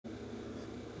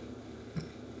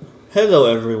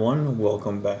Hello everyone,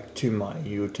 welcome back to my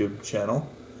YouTube channel.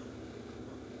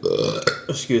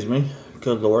 Excuse me,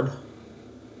 good lord.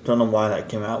 Don't know why that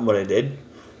came out, but I did.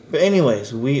 But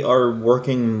anyways, we are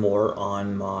working more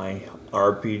on my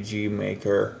RPG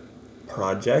Maker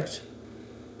project.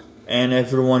 And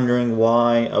if you're wondering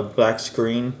why a black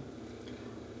screen,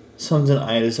 something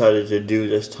I decided to do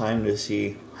this time to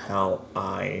see how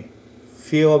I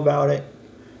feel about it.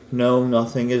 No,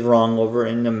 nothing is wrong over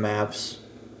in the maps.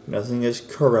 Nothing is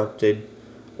corrupted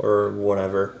or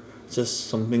whatever. It's just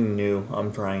something new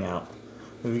I'm trying out.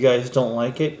 If you guys don't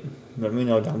like it, let me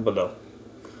know down below.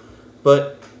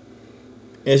 But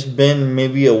it's been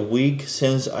maybe a week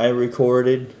since I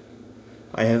recorded.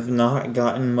 I have not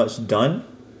gotten much done.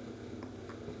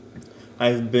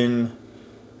 I've been,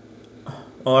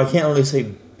 I can't really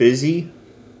say busy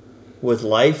with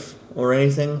life or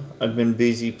anything. I've been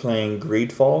busy playing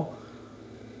Greedfall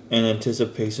in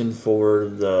anticipation for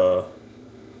the,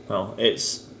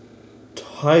 it's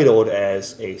titled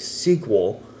as a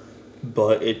sequel,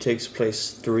 but it takes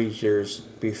place 3 years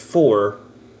before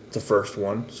the first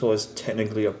one, so it's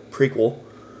technically a prequel.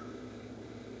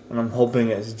 And I'm hoping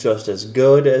it's just as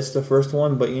good as the first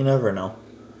one, but you never know.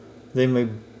 They may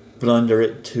blunder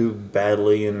it too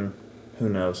badly, and who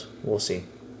knows, we'll see.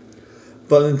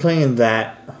 But I've been playing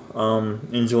that,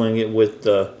 enjoying it with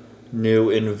the new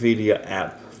NVIDIA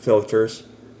app filters.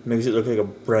 Makes it look like a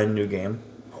brand new game.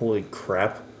 Holy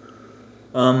crap.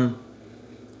 I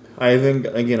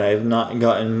have not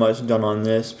gotten much done on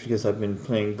this because I've been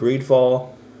playing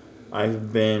Greedfall.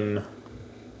 I've been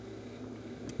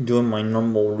doing my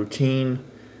normal routine.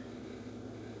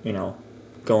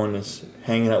 Going and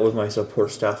hanging out with my support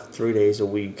staff 3 days a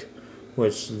week,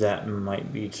 which that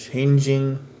might be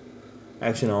changing.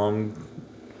 Actually, no,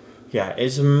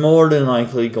 it's more than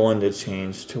likely going to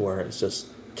change to where it's just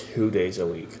 2 days a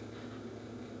week,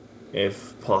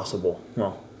 if possible.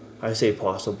 Well, I say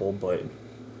possible, but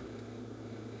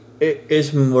it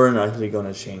is more than likely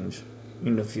going to change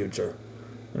in the future,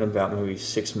 in about maybe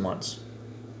 6 months,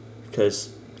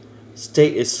 because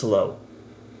state is slow.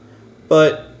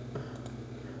 But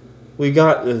we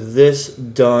got this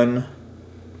done,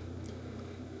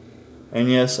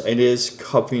 and yes, it is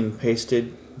copy and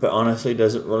pasted, but honestly, it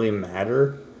doesn't really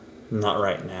matter. Not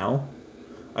right now.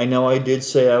 I know I did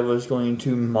say I was going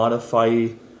to modify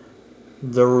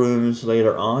the rooms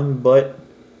later on, but,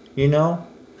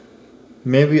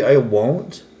 maybe I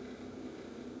won't.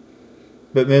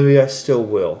 But maybe I still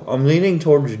will. I'm leaning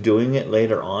towards doing it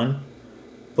later on,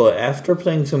 but after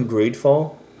playing some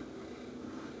Greedfall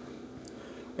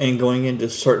and going into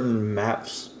certain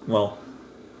maps,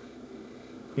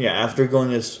 after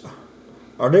going this,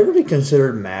 are they really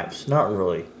considered maps? Not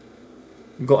really.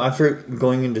 After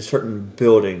going into certain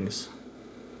buildings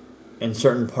in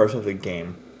certain parts of the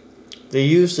game, they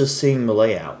use the same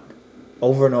layout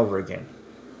over and over again.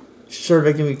 Sure,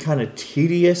 they can be kind of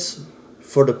tedious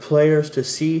for the players to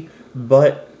see,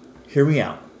 but hear me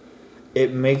out.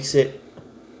 It makes it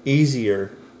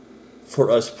easier for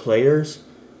us players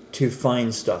to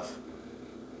find stuff,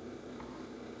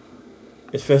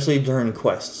 especially during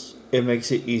quests. It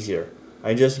makes it easier.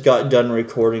 I just got done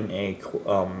recording a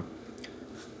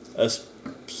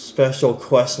special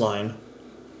quest line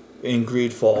in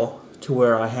Greedfall to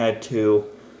where I had to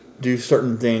do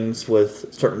certain things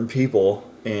with certain people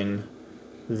in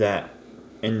the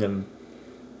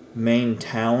main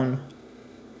town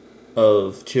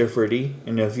of Tier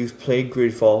And if you've played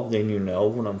Greedfall, then you know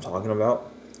what I'm talking about.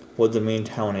 What the main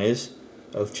town is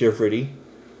of Tier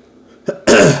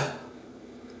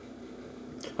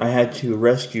I had to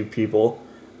rescue people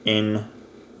in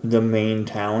the main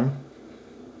town,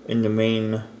 in the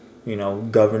main,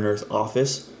 governor's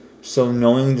office. So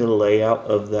knowing the layout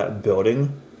of that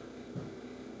building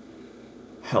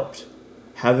helped.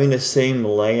 Having the same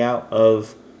layout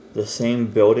of the same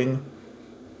building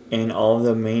in all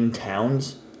the main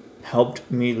towns helped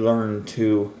me learn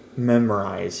to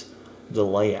memorize the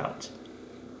layout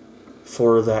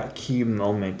for that key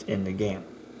moment in the game.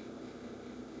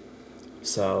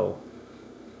 So,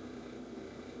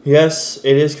 yes,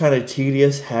 it is kind of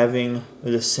tedious having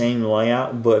the same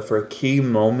layout, but for key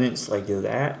moments like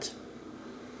that,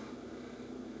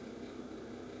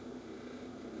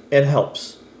 it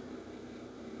helps.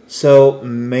 So,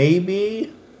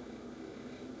 maybe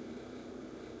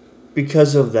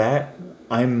because of that,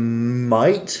 I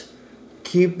might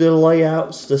keep the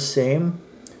layouts the same,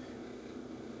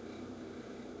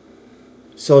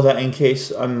 so that in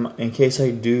case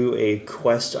I do a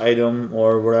quest item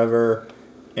or whatever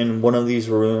in one of these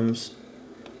rooms,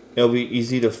 it'll be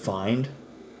easy to find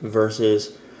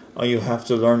versus you have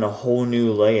to learn a whole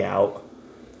new layout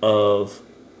of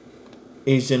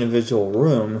each individual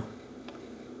room,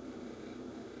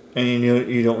 and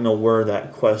you don't know where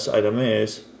that quest item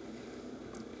is.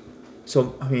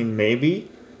 So, I mean,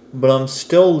 maybe, but I'm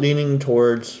still leaning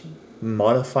towards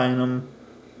modifying them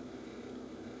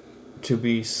to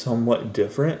be somewhat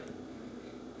different.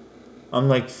 I'm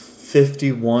like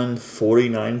 51,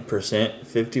 49%,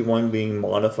 51 being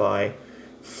modify,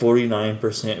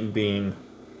 49% being,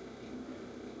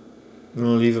 I'm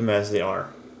going to leave them as they are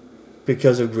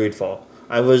because of Greedfall.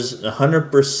 I was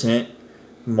 100%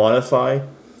 modify,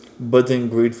 but then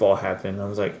Greedfall happened. I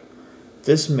was like,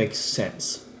 this makes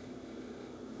sense.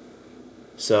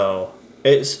 So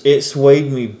it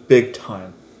swayed me big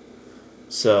time.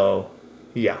 So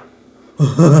yeah.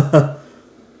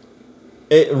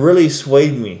 It really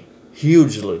swayed me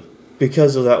hugely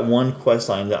because of that one quest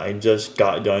line that I just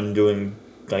got done doing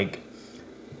like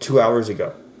 2 hours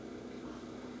ago.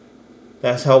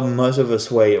 That's how much of a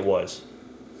sway it was.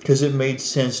 Because it made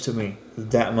sense to me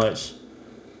that much.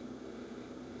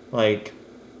 Like,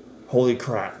 holy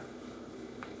crap.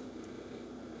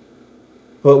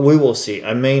 But we will see.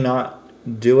 I may not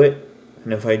do it,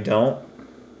 and if I don't,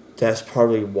 that's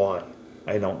probably why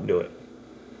I don't do it.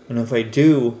 And if I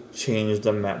do change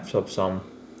the maps up some,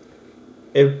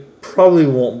 it probably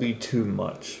won't be too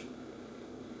much.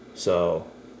 So,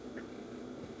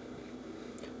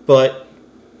 but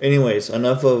anyways,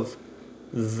 enough of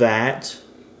that.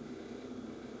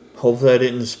 Hopefully I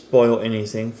didn't spoil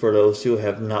anything for those who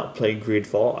have not played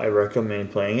Greedfall. I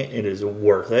recommend playing it. It is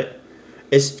worth it.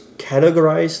 It's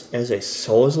categorized as a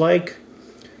Souls-like,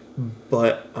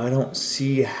 but I don't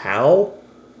see how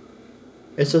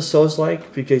it's a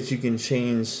Souls-like because you can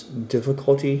change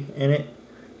difficulty in it.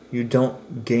 You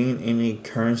don't gain any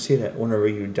currency. That whenever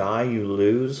you die, you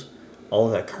lose all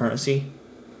that currency.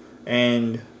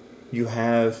 And you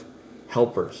have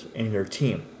helpers in your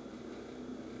team.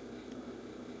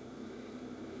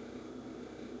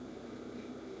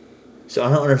 So I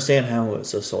don't understand how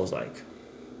it's a Souls-like.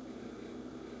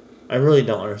 I really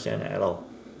don't understand that at all.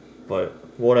 But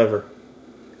whatever.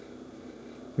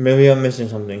 Maybe I'm missing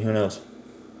something. Who knows?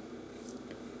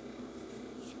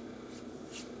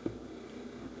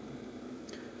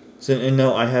 So, and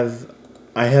no, I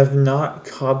have not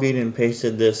copied and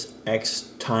pasted this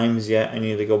X times yet. I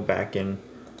need to go back and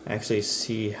actually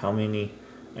see how many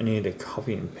I need to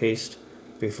copy and paste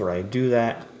before I do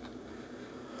that.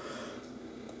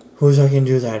 Which I can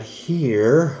do that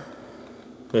here.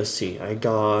 Let's see, I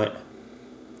got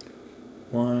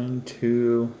 1,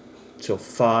 2, so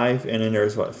 5, and then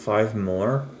there's what, 5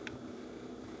 more?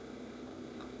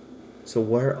 So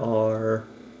where are...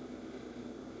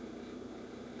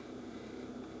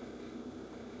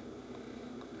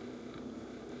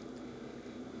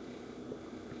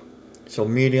 So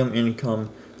medium income,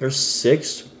 there's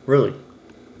 6? Really?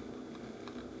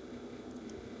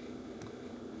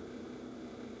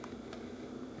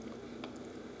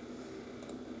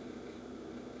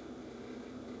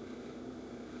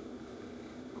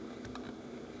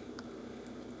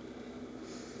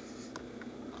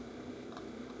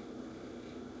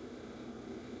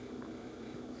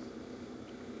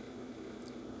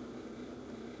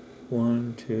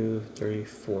 One, two, three,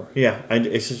 4. Yeah,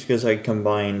 it's just because I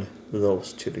combined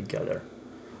those two together.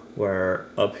 Where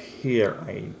up here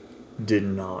I did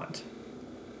not.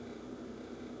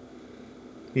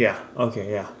 Yeah,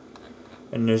 okay, yeah.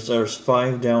 And there's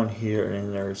 5 down here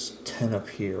and there's 10 up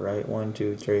here, right? 1,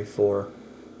 2, 3, 4,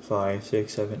 5,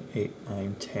 6, 7, 8,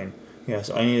 9, 10. Yeah,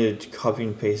 so I needed to copy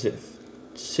and paste it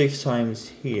 6 times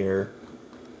here.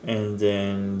 And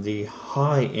then the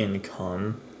high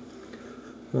income.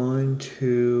 1,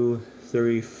 2,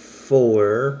 3,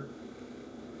 4.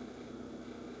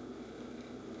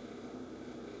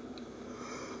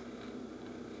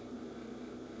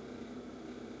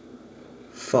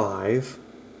 Five,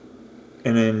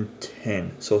 and then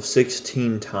 10. So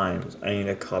 16 times I need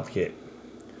to copy it,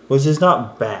 which is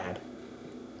not bad.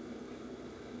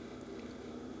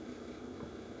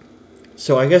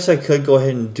 So I guess I could go ahead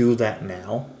and do that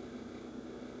now.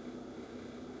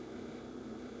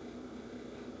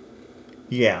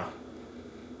 Yeah.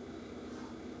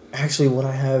 Actually, what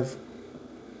I have...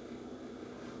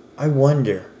 I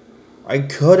wonder. I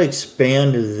could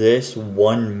expand this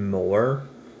one more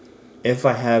if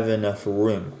I have enough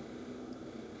room.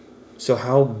 So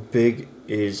how big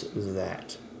is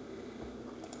that?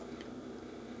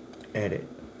 Edit.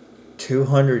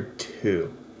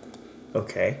 202.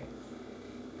 Okay.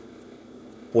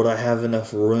 Would I have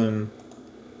enough room?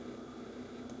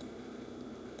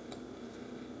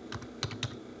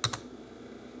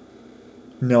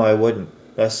 No, I wouldn't.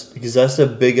 That's because that's the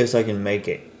biggest I can make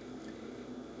it.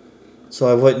 So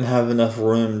I wouldn't have enough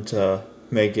room to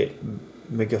make a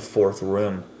 4th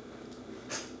room.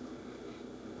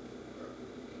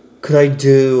 Could I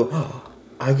do...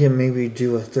 I can maybe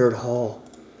do a 3rd hall.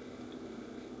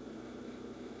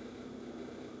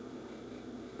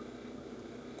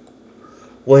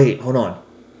 Wait, hold on.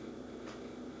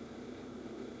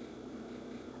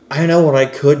 I know what I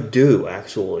could do,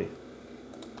 actually.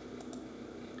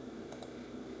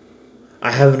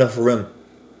 I have enough room.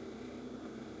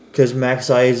 Because max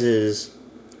size is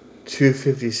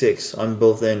 256 on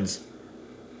both ends.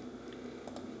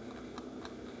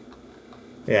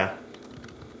 Yeah.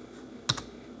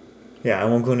 Yeah, I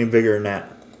won't go any bigger than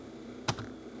that.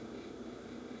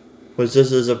 Which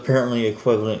this is apparently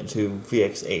equivalent to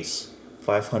VX Ace.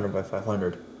 500 by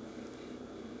 500.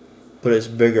 But it's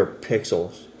bigger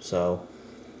pixels, so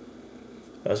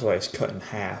that's why it's cut in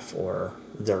half or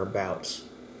thereabouts.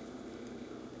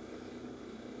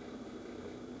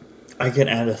 I can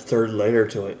add a 3rd layer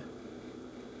to it.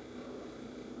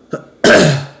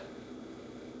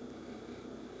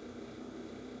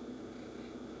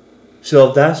 So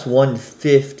if that's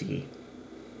 150,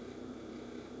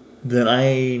 then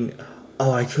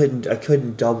I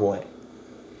couldn't double it.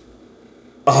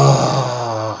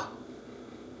 I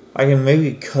can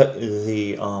maybe cut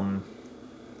the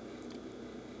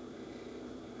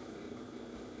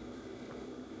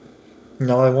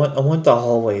No, I want the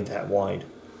hallway that wide.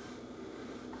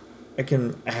 I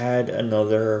can add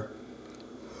another.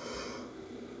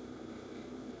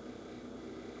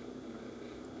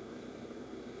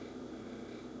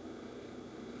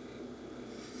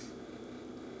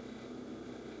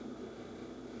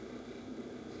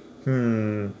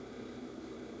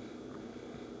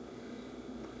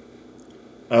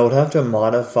 I would have to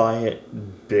modify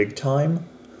it big time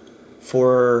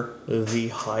for the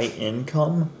high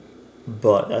income,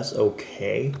 but that's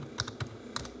okay.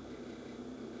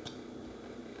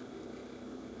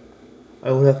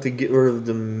 I would have to get rid of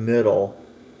the middle.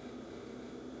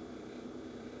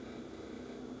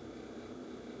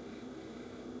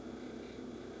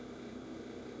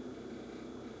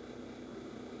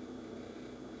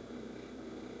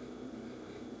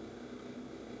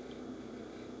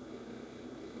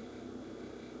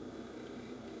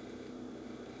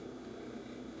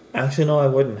 Actually, no, I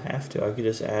wouldn't have to. I could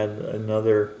just add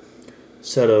another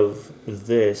set of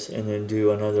this and then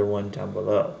do another one down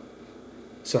below.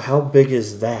 So how big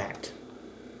is that?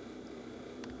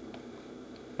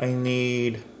 I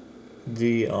need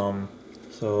the,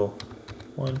 so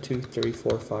 1, 2, 3,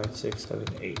 4, 5, 6, 7,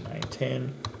 8, 9,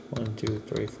 10. 1, 2,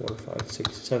 3, 4, 5,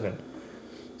 6, 7.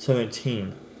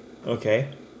 17.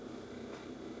 Okay.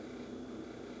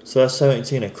 So that's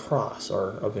 17 across,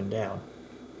 or up and down.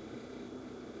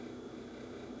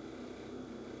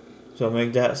 So I'll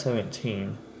make that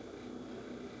 17.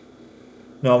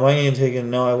 No, I might need to take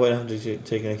in, no, I wouldn't have to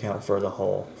take into account for the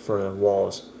hull, for the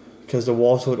walls. Because the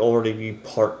walls would already be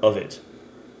part of it.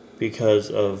 Because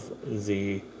of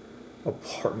the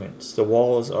apartments. The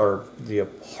walls are the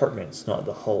apartments, not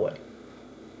the hallway.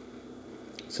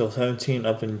 So 17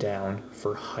 up and down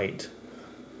for height.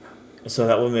 So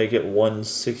that would make it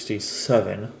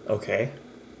 167, okay.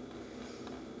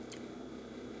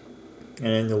 And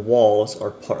then the walls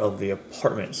are part of the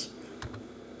apartments.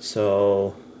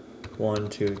 So 1,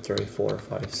 2, 3, 4,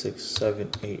 5, 6,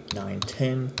 7, 8, 9,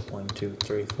 10. 1, 2,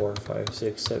 3, 4, 5,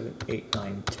 6, 7, 8,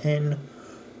 9, 10.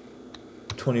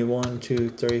 21, 2,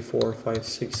 3, 4, 5,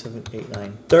 6, 7, 8,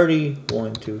 9, 30.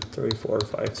 1, 2, 3, 4,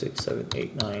 5, 6, 7,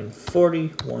 8, 9, 40.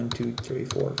 1, 2, 3,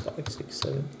 4, 5, 6,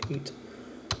 7, 8,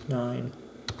 9,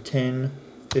 10.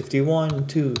 51,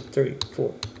 2, 3,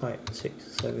 4, 5,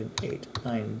 6, 7, 8,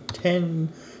 9, 10.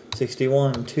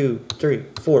 61, 2, 3,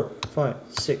 4, 5,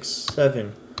 6,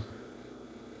 7.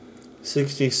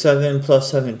 67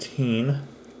 plus 17.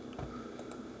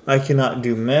 I cannot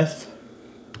do math.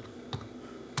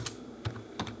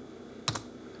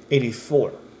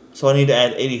 84. So I need to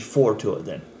add 84 to it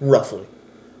then, roughly.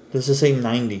 Let's just say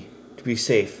 90 to be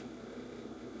safe.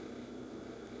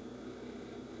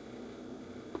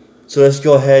 So let's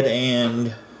go ahead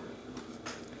and...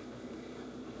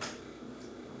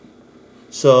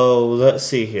 So let's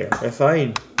see here. If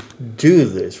I do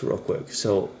this real quick.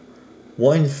 So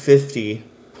 150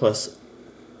 plus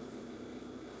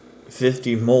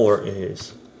 50 more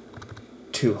is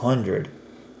 200.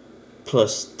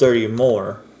 Plus 30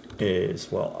 more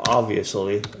is, well,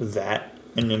 obviously that.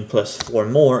 And then plus 4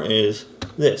 more is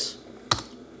this.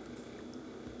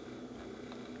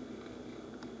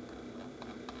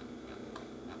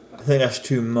 I think that's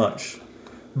too much.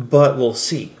 But we'll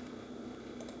see.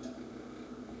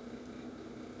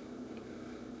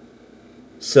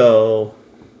 So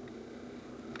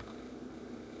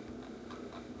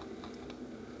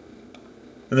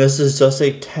And this is just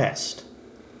a test.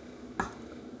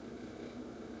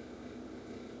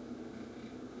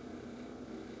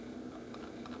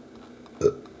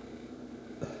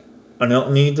 I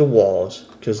don't need the walls,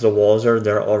 because the walls are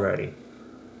there already.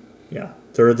 Yeah,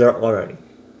 they're there already.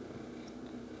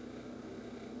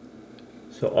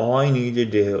 So all I need to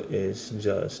do is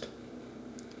just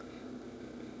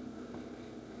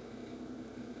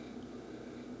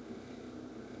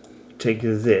take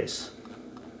this.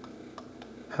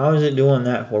 How is it doing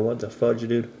that for? What the fudge,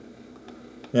 dude?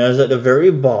 Now it's at the very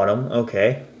bottom.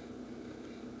 Okay.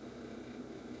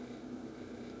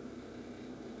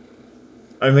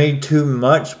 I made too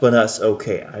much, but that's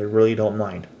okay. I really don't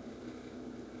mind.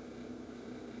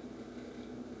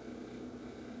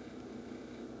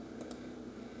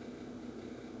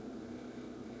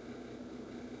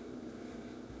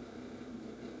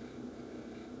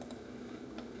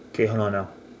 Okay, hold on now.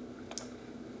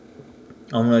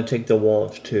 I'm gonna take the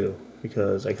walls too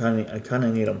because I kind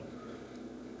of need them.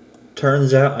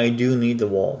 Turns out I do need the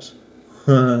walls.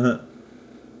 I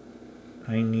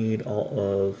need all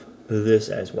of this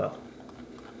as well.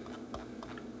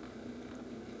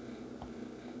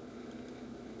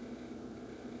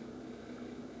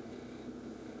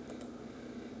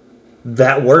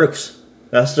 That works.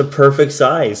 That's the perfect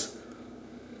size.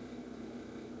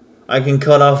 I can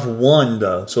cut off one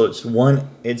though, so it's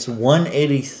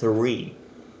 183.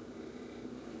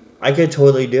 I could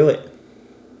totally do it.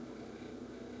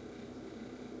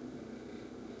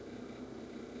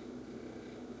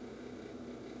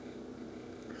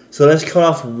 So let's cut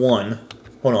off one.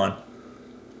 Hold on.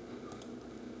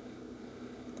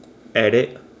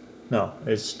 Edit. No,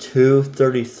 it's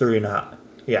 233 now.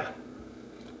 Yeah.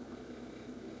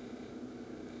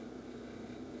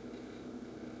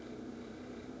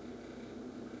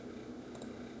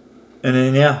 And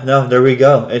then yeah, no, there we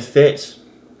go. It fits.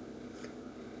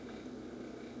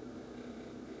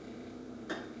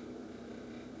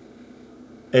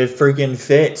 It freaking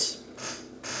fits.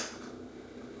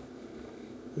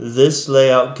 This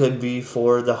layout could be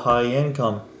for the high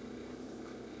income.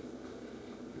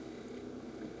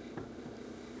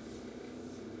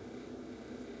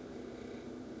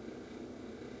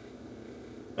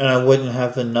 And I wouldn't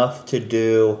have enough to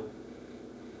do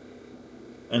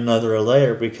another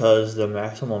layer because the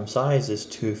maximum size is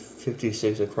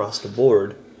 256 across the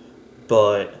board.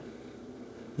 But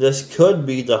this could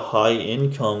be the high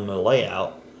income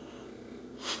layout.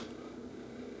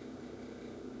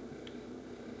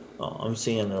 Oh, I'm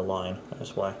seeing the line.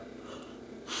 That's why.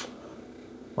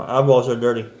 My eyeballs are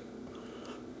dirty.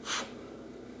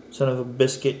 Son of a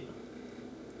biscuit.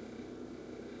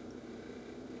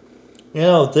 You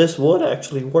know, this would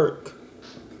actually work.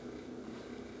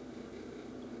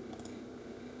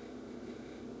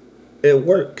 It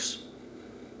works.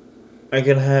 I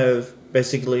can have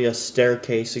basically a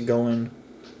staircase going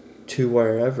to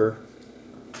wherever.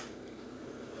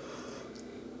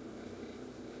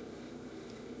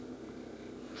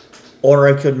 Or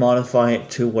I could modify it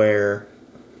to where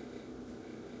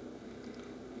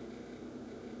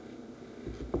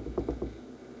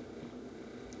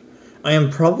I am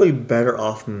probably better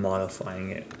off modifying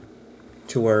it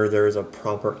to where there is a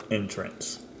proper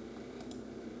entrance.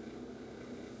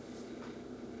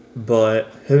 But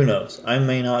who knows? I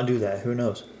may not do that. Who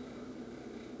knows?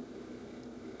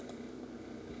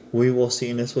 We will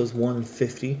see. And this was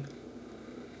 150.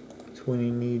 So we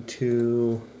need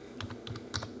to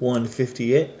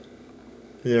 150 it.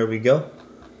 There we go.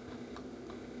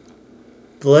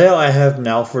 The layout I have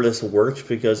now for this works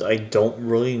because I don't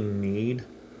really need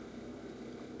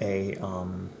a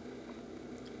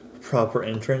proper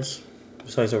entrance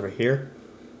besides over here.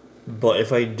 But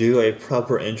if I do a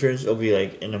proper entrance, it'll be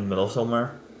like in the middle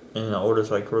somewhere. And in order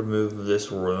to like remove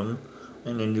this room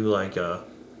and then do like a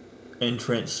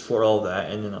entrance for all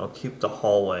that, and then I'll keep the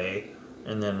hallway,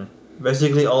 and then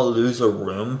basically I'll lose a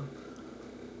room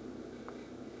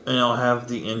and I'll have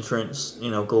the entrance,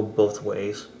 you know, go both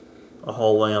ways. A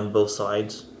hallway on both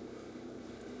sides.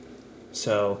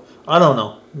 So, I don't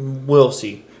know. We'll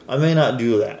see. I may not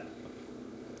do that.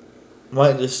 I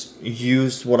might just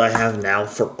use what I have now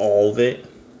for all of it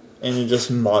and then just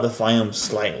modify them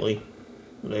slightly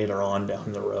later on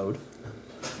down the road.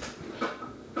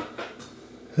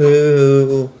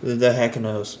 Who the heck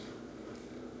knows?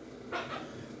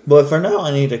 But for now,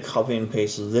 I need to copy and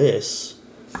paste this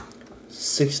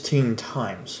 16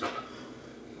 times.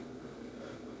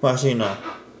 Well, actually, no.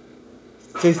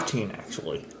 15,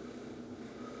 actually.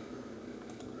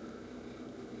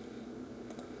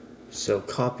 So,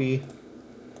 copy,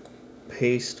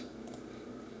 paste,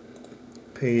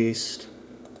 paste,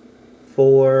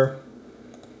 4,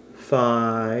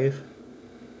 5.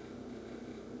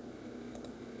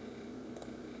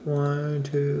 1,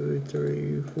 2,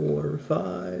 3, 4,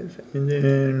 5, and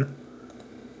then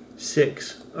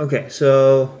 6. Okay,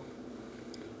 so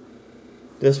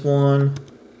this one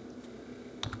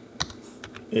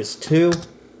is 2.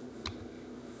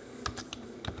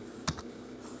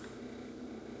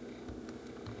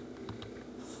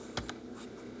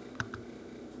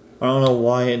 I don't know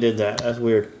why it did that. That's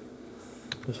weird.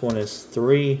 This one is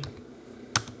 3,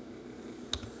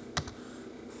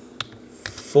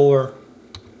 4.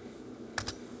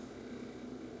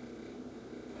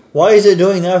 Why is it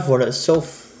doing that for? That's so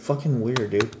fucking weird,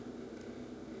 dude.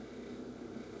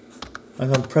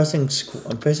 Like I'm pressing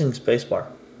spacebar.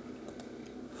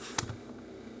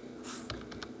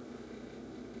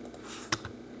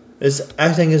 It's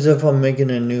acting as if I'm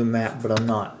making a new map, but I'm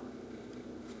not.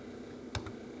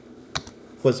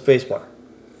 With spacebar.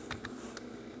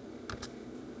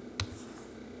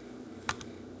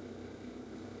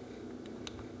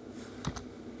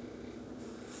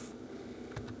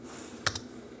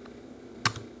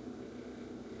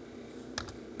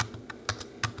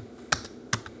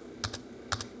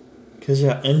 Because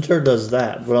yeah, enter does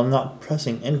that, but I'm not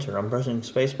pressing enter, I'm pressing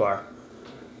spacebar.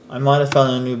 I might have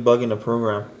found a new bug in the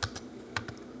program.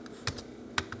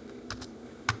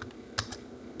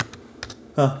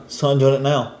 Huh, it's not doing it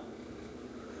now.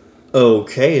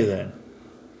 Okay then.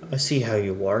 I see how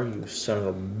you are, you son of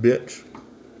a bitch.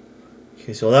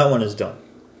 Okay, so that one is done.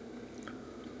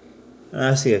 And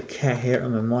I see a cat hair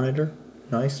on my monitor.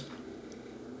 Nice.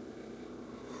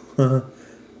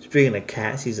 Speaking of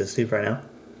cats, he's asleep right now.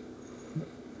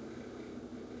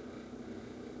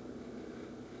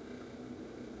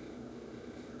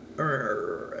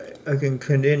 Alright, I can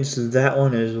condense that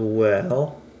one as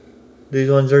well. These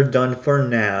ones are done for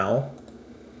now.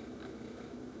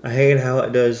 I hate how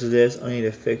it does this. I need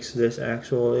to fix this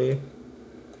actually.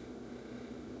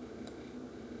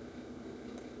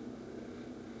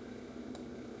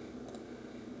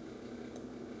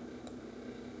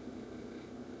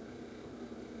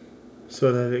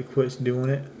 So that it quits doing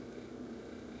it.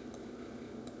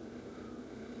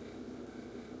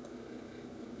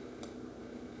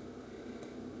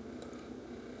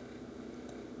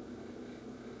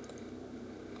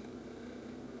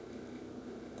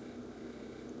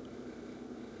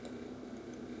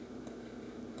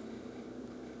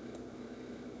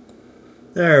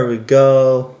 There we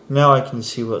go. Now I can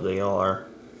see what they are.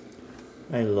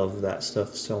 I love that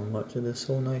stuff so much. It is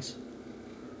so nice.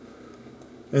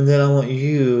 And then I want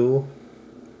you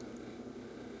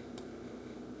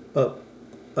up.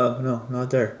 Oh, no,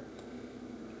 not there.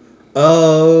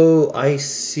 Oh, I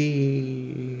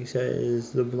see,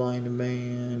 says the blind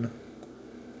man.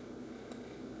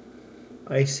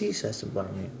 I see, says the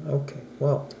blind man. Okay,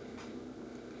 well.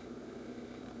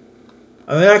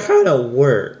 I mean, that kind of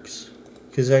works.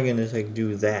 Because I can just, like,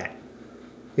 do that.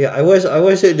 Yeah, I wish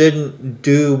it didn't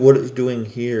do what it's doing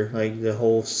here. Like, the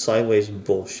whole sideways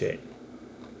bullshit.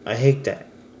 I hate that.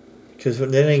 Because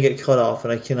then I get cut off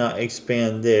and I cannot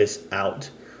expand this out.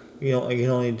 You know, I can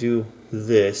only do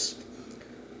this.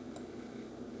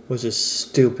 Which is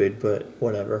stupid, but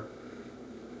whatever.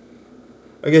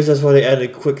 I guess that's why they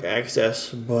added quick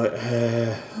access, but...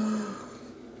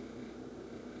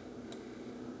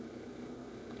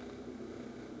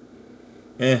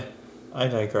 I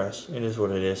digress. It is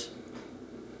what it is.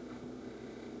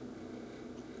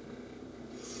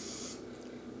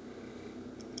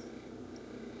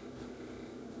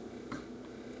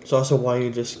 It's also why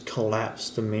you just collapse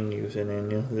the menus and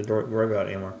then you don't have to worry about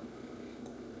it anymore.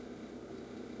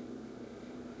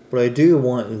 But I do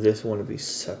want this one to be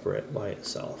separate by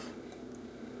itself.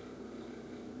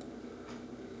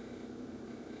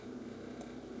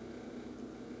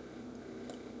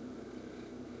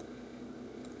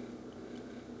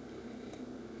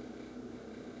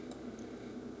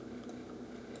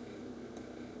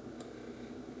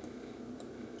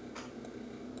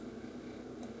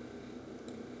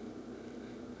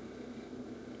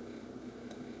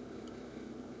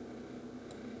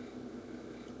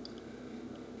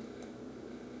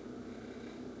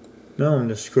 Now I'm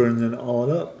just screwing it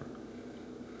all up.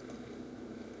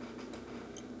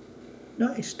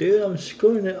 Nice, dude. I'm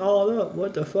screwing it all up.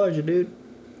 What the fudge, dude?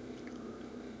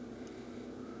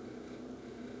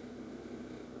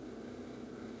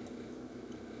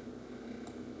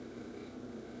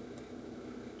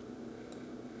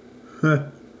 Yeah,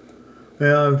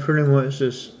 I'm pretty much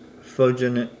just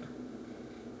fudging it.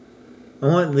 I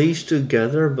want these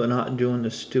together, but not doing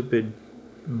the stupid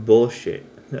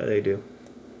bullshit that they do.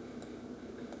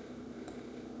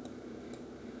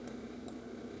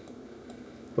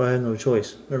 but I have no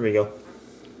choice. There we go.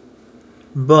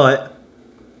 But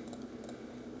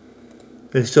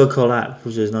they still collapse,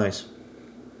 which is nice.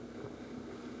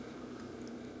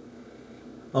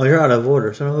 Oh, you're out of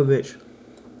order, son of a bitch.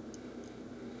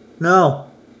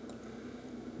 No.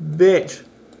 Bitch.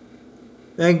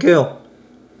 Thank you.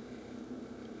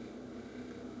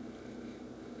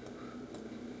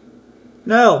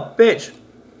 No, bitch.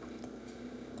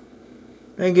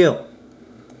 Thank you.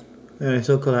 And it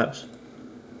still collapse.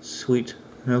 Sweet.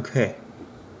 Okay.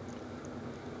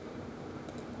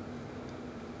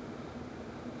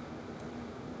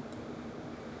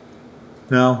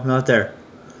 No, not there.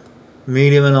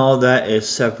 Medium and all that is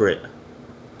separate.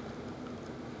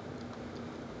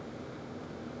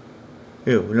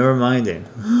 Ew, never mind then.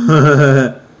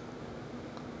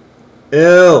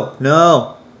 Ew,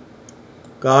 no.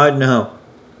 God, no.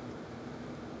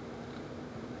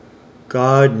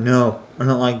 God, no. I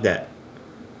don't like that.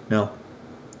 No.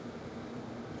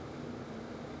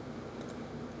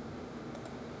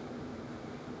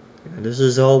 Yeah, this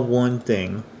is all one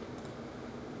thing.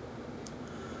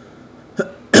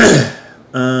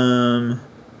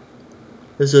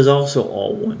 This is also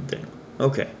all one thing.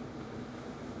 Okay.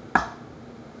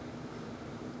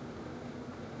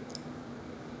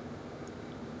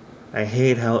 I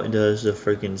hate how it does the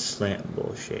freaking slant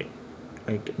bullshit.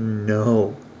 Like,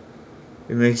 no.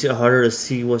 It makes it harder to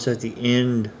see what's at the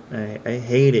end. I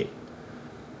hate it.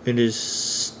 It is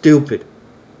stupid.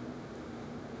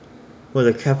 With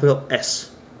a capital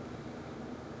S.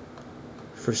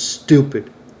 For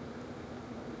stupid.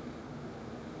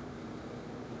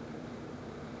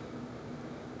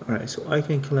 Alright, so I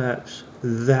can collapse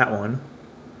that one.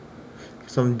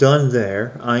 So I'm done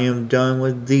there. I am done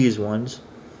with these ones.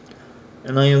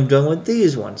 And I am done with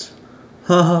these ones.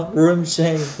 Haha, room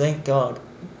saved, thank God.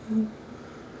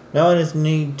 Now I just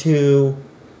need to...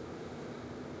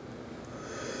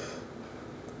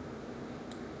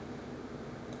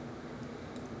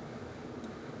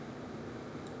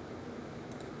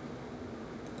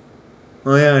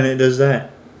 Oh yeah, and it does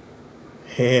that.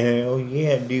 Hell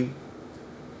yeah, dude.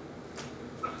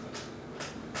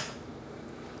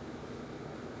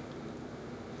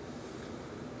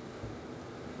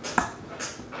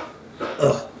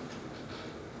 Ugh.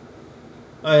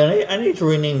 I need to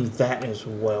rename that as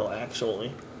well,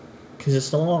 actually. Because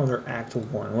it's no longer Act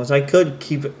 1. Which I could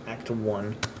keep it Act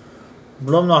 1.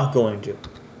 But I'm not going to.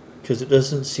 Because it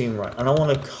doesn't seem right. I don't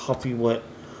want to copy what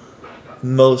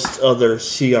most other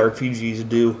CRPGs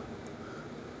do.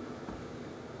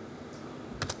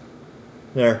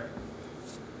 There.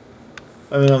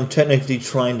 I mean, I'm technically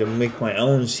trying to make my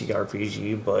own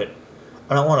CRPG, but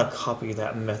I don't want to copy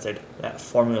that method, that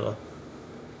formula.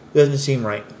 It doesn't seem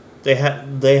right. They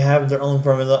have their own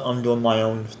formula. I'm doing my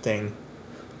own thing.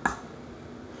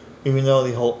 Even though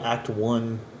the whole Act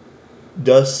 1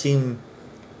 does seem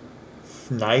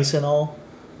nice and all,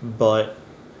 but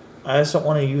I just don't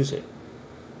want to use it.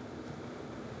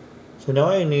 So now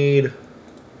I need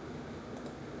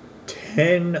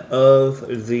 10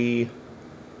 of the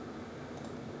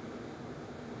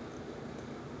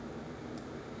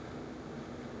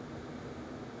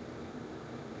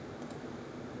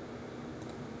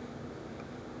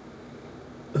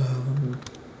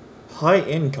high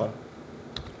income.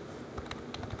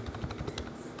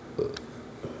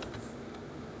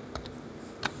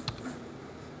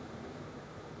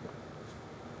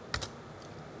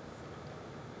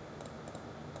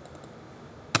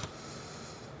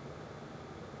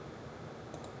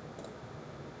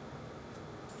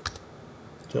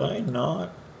 Did I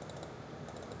not?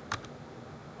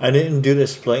 I didn't do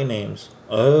display names.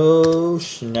 Oh,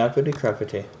 snappity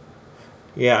crappity.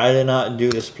 Yeah, I did not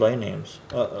do display names.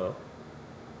 Uh-oh.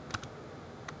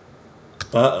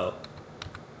 Uh-oh.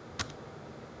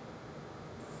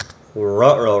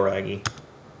 Ruh-roh, Raggy.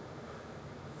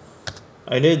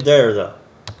 I did there, though.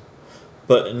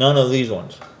 But none of these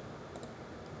ones.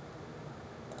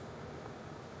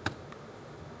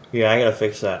 Yeah, I gotta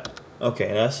fix that. Okay,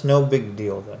 that's no big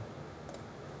deal then.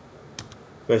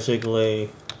 Basically,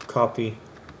 copy,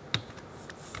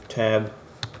 tab,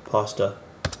 pasta,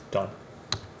 done.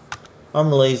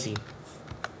 I'm lazy.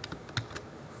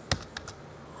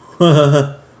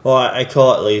 Well, I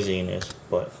call it laziness,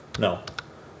 but no.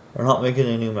 We're not making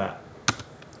a new map.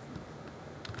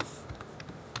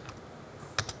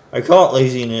 I call it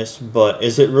laziness, but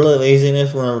is it really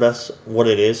laziness whenever that's what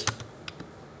it is?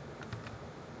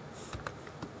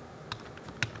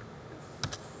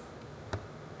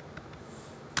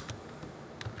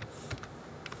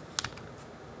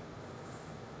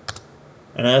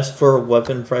 And as for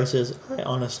weapon prices, I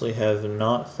honestly have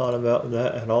not thought about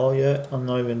that at all yet. I'm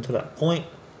not even to that point.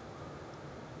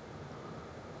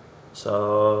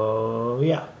 So,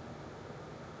 yeah.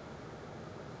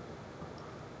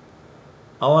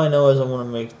 All I know is I want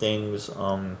to make things,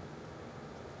 honestly,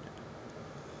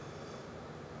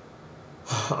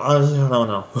 I don't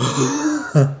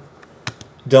know.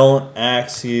 Don't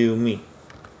ask you me.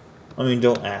 I mean,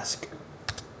 don't ask.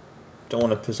 Don't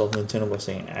want to piss off Nintendo by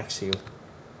saying ask you.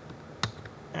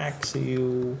 Ask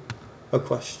you a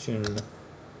question.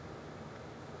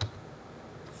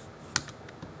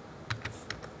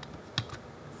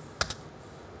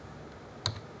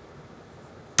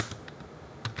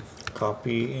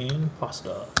 Copy and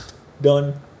pasta.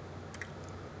 Done.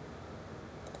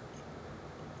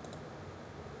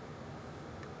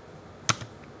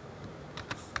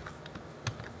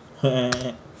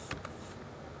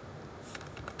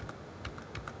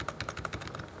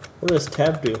 What does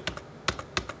tab do?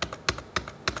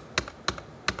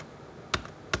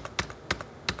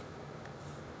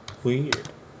 Weird.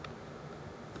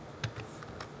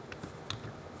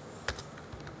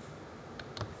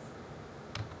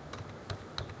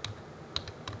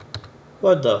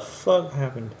 What the fuck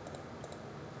happened?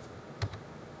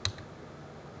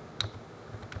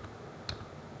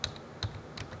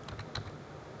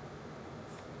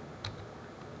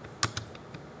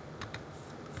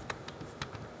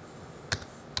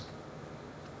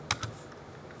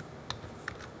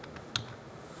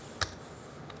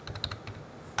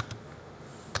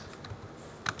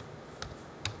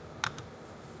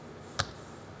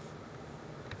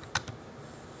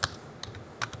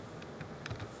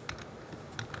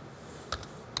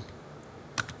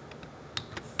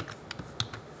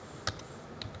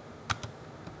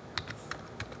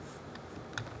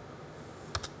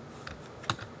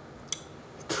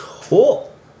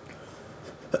 Cool.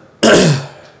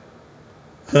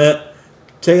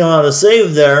 Taking out a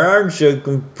save there, aren't you,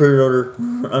 computer?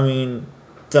 I mean,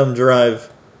 thumb drive.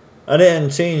 I didn't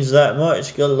change that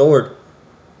much, good lord.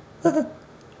 That's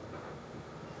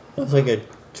like a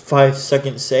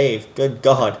 5-second save, good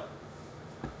god.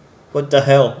 What the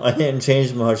hell? I didn't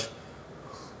change much.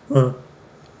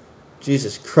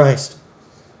 Jesus Christ.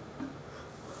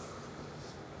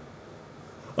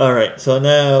 Alright, so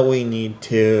now we need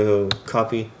to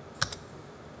copy.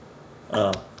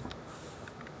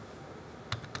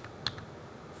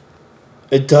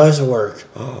 It does work.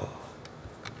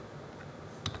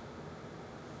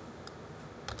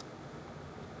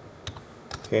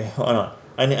 Okay, hold on.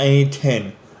 I need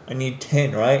 10. I need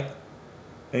 10, right?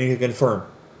 I need to confirm.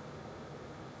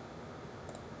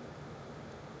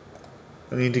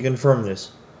 I need to confirm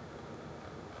this.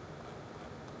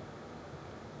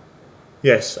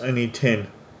 Yes, I need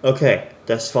 10. Okay,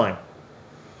 that's fine.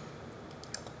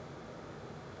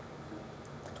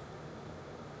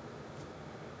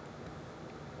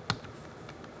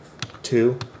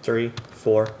 Two, 3,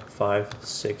 4, 5,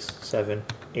 6, 7,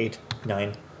 8,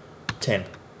 9, 10.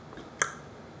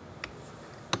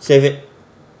 Save it.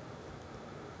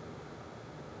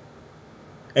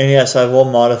 And yes, I will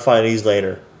modify these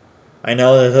later. I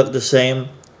know they look the same,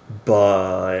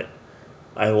 but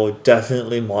I will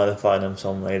definitely modify them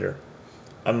some later.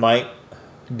 I might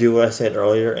do what I said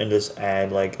earlier and just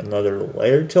add like another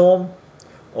layer to them,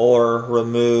 or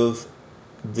remove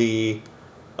the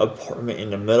apartment in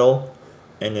the middle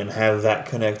and then have that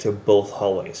connect to both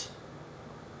hallways.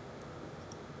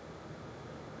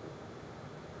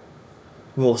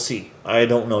 We'll see. I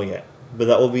don't know yet, but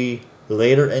that will be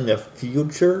later in the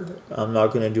future. I'm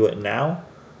not going to do it now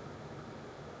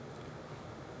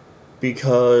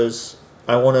because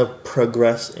I want to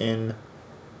progress in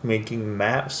making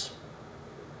maps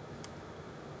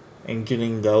and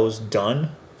getting those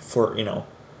done for, you know,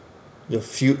 the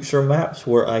future maps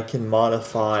where I can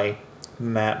modify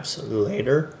maps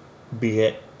later, be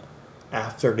it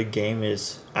after the game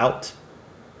is out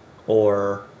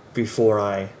or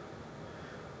before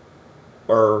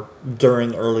or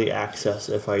during early access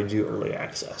if I do early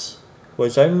access,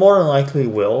 which I more than likely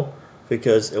will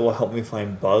because it will help me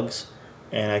find bugs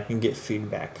and I can get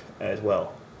feedback as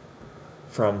well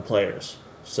from players.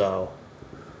 So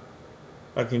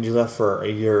I can do that for a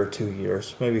year or 2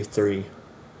 years, maybe 3,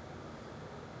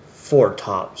 4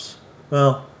 tops.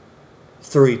 Well,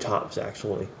 3 tops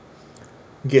actually.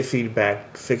 Get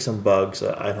feedback, fix some bugs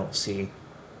that I don't see,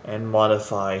 and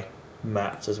modify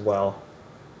maps as well.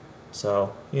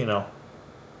 So, you know.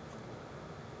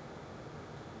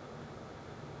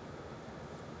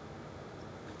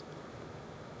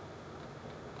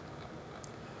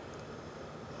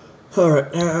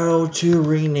 Alright, now to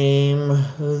rename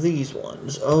these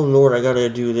ones. Oh lord, I gotta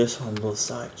do this on both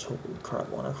sides. Holy crap,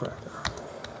 what a cracker.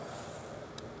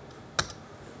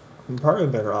 I'm probably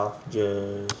better off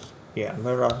just... Yeah, I'm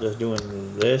better off just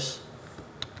doing this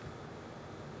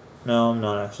No, I'm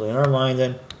not actually. Never mind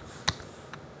then.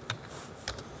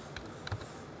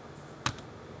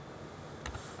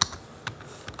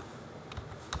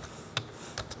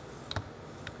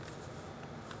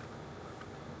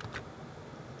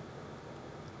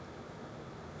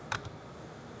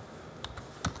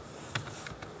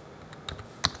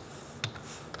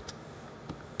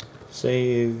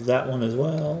 Save that one as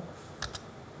well.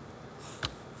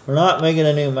 We're not making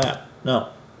a new map. No.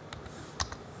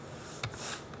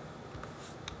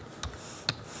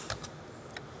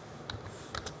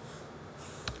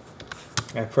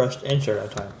 I pressed enter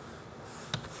that time.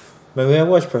 Maybe I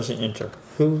was pressing enter.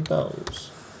 Who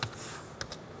knows?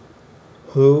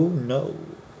 Who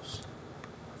knows?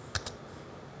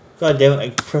 God damn it, I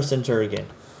pressed enter again.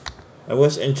 I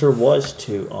wish enter was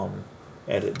to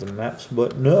edit the maps,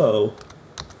 but no.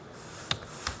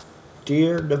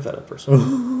 Dear developers.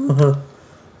 Can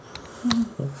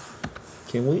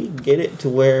we get it to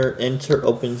where enter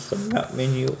opens the map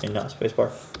menu and not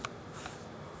spacebar?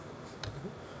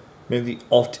 Maybe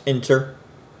alt enter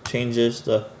changes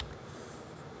the...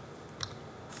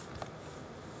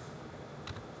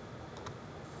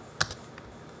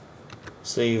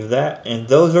 Save that, and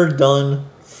those are done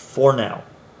for now.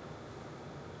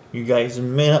 You guys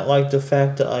may not like the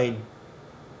fact that I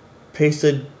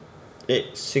pasted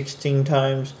it 16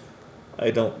 times.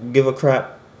 I don't give a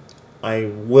crap. I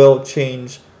will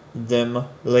change them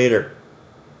later.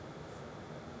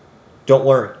 Don't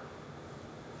worry.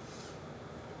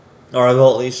 Or I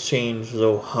will at least change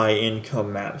the high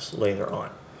income maps later on.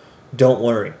 Don't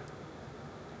worry.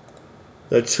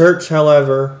 The church,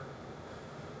 however,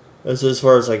 is as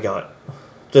far as I got.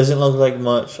 Doesn't look like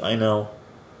much, I know.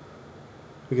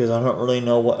 Because I don't really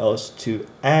know what else to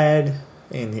add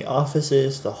in the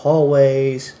offices, the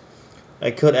hallways. I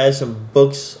could add some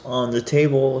books on the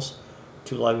tables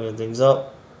to liven things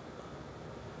up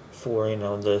for, you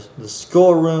know, the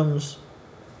schoolrooms.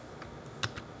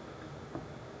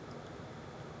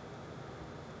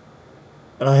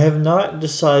 And I have not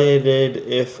decided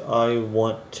if I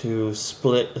want to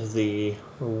split the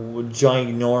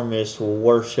ginormous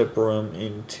worship room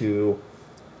into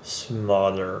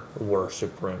smaller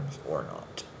worship rooms or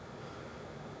not.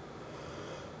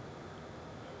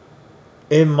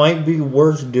 It might be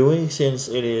worth doing since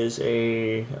it is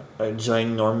a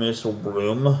ginormous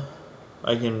room.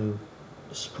 I can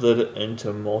split it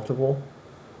into multiple.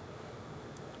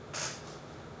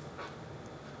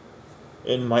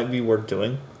 It might be worth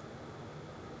doing.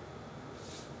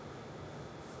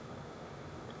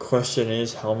 Question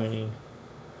is, how many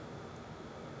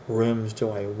rooms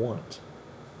do I want?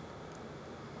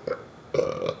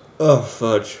 Oh,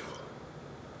 fudge.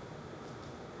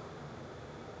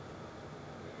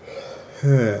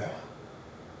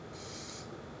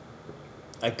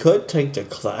 I could take the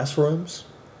classrooms,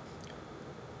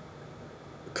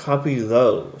 copy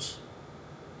those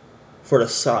for the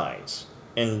size,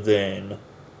 and then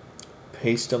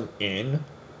paste them in,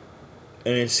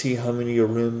 and then see how many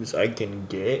rooms I can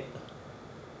get.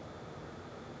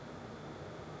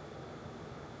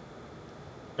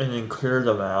 And then clear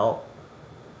them out.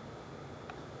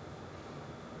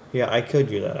 Yeah, I could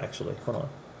do that actually. Hold on.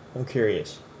 I'm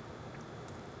curious.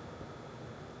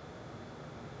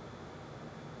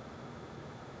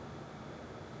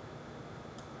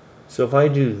 So if I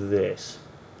do this,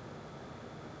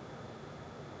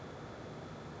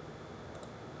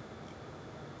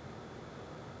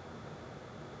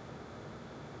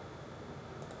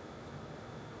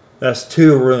 that's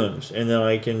 2 rooms, and then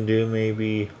I can do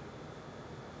maybe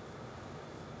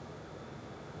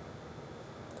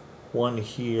one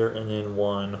here and then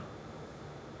one,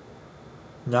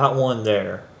 not one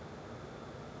there.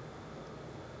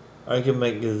 I can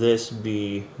make this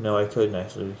be, no I couldn't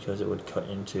actually because it would cut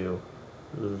into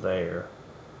there.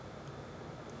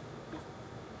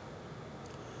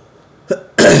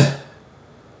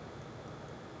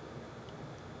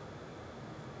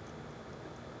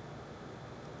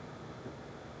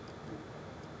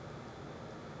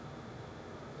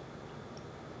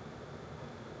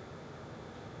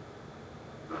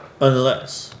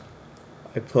 Unless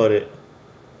I put it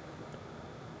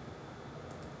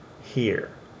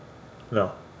here.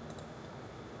 No.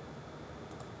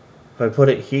 If I put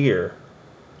it here,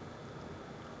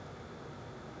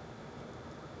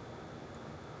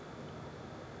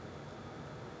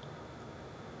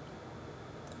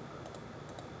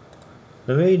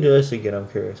 let me do this again, I'm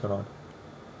curious, hold on.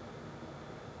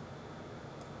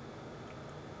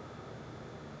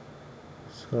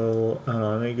 So, I don't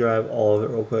know, let me grab all of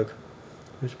it real quick.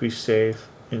 Just be safe,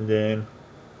 and then...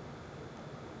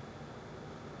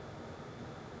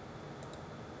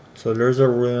 So there's a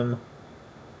room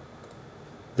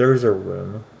There's a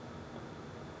room.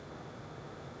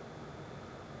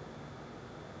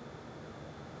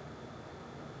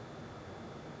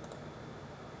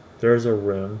 There's a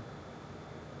room.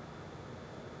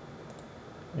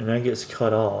 And that gets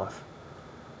cut off.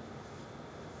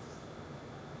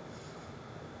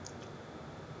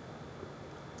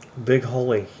 Big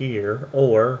hallway here,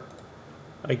 or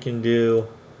I can do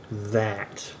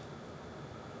that.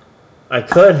 I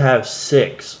could have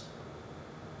 6.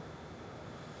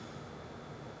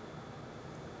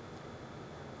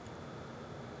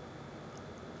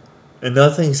 And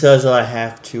nothing says that I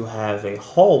have to have a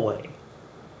hallway.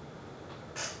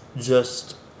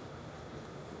 Just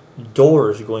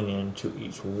doors going into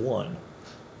each one.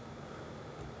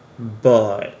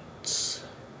 But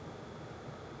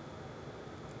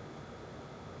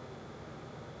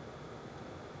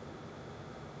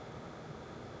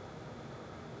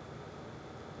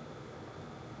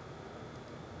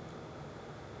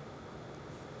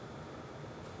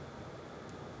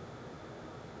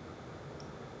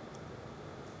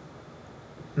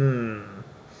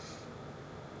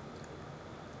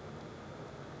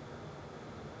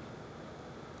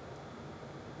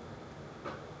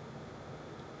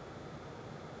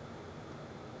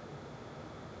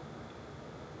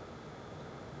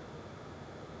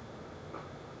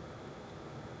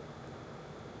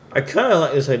I kind of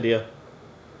like this idea.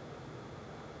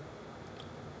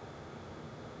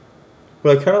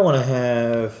 But I kind of want to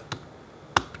have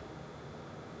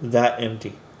that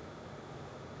empty.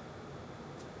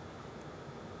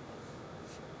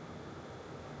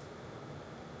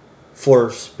 For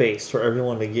space for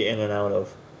everyone to get in and out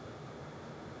of.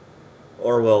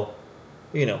 Or, well,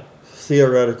 you know,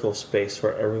 theoretical space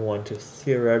for everyone to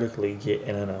theoretically get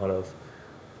in and out of.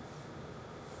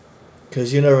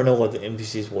 Because you never know what the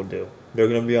NPCs will do. They're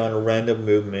going to be on a random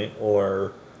movement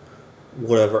or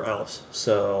whatever else.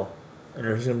 So, and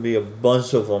there's going to be a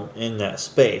bunch of them in that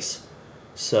space.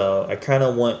 So, I kind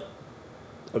of want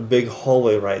a big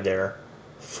hallway right there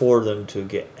for them to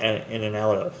get in and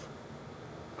out of.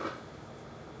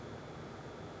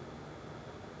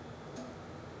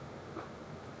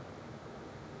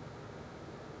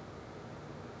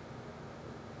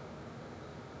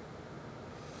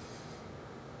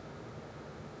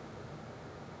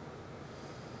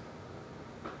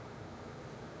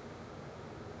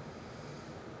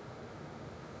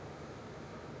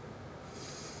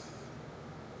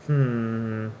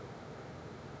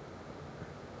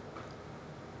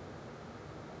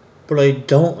 But I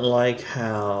don't like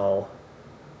how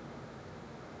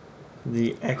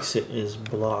the exit is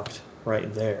blocked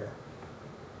right there.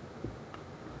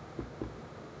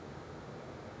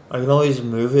 I can always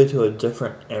move it to a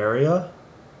different area.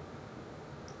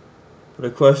 But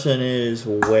the question is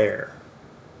where?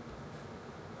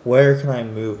 Where can I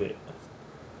move it?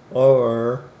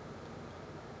 Or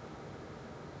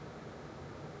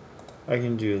I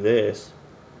can do this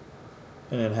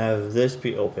and then have this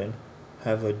be open.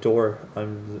 Have a door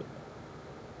on.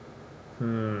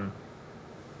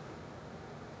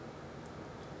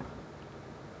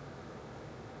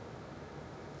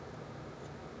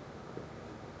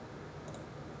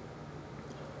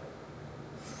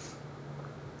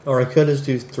 Or I could just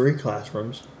do 3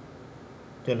 classrooms.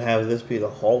 Then have this be the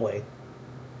hallway.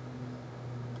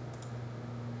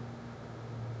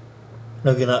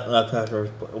 No, okay, not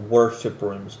classrooms, but worship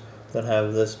rooms. Then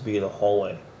have this be the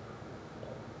hallway.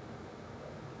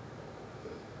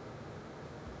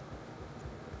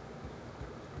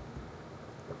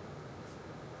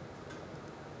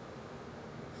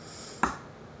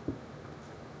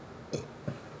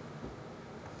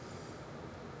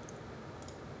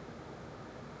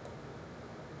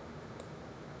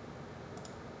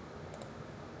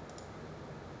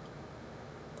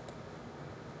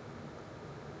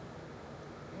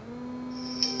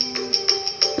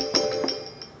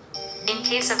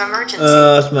 Case of emergency.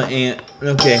 That's my aunt.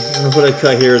 Okay, I'm gonna put a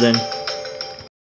cut here then.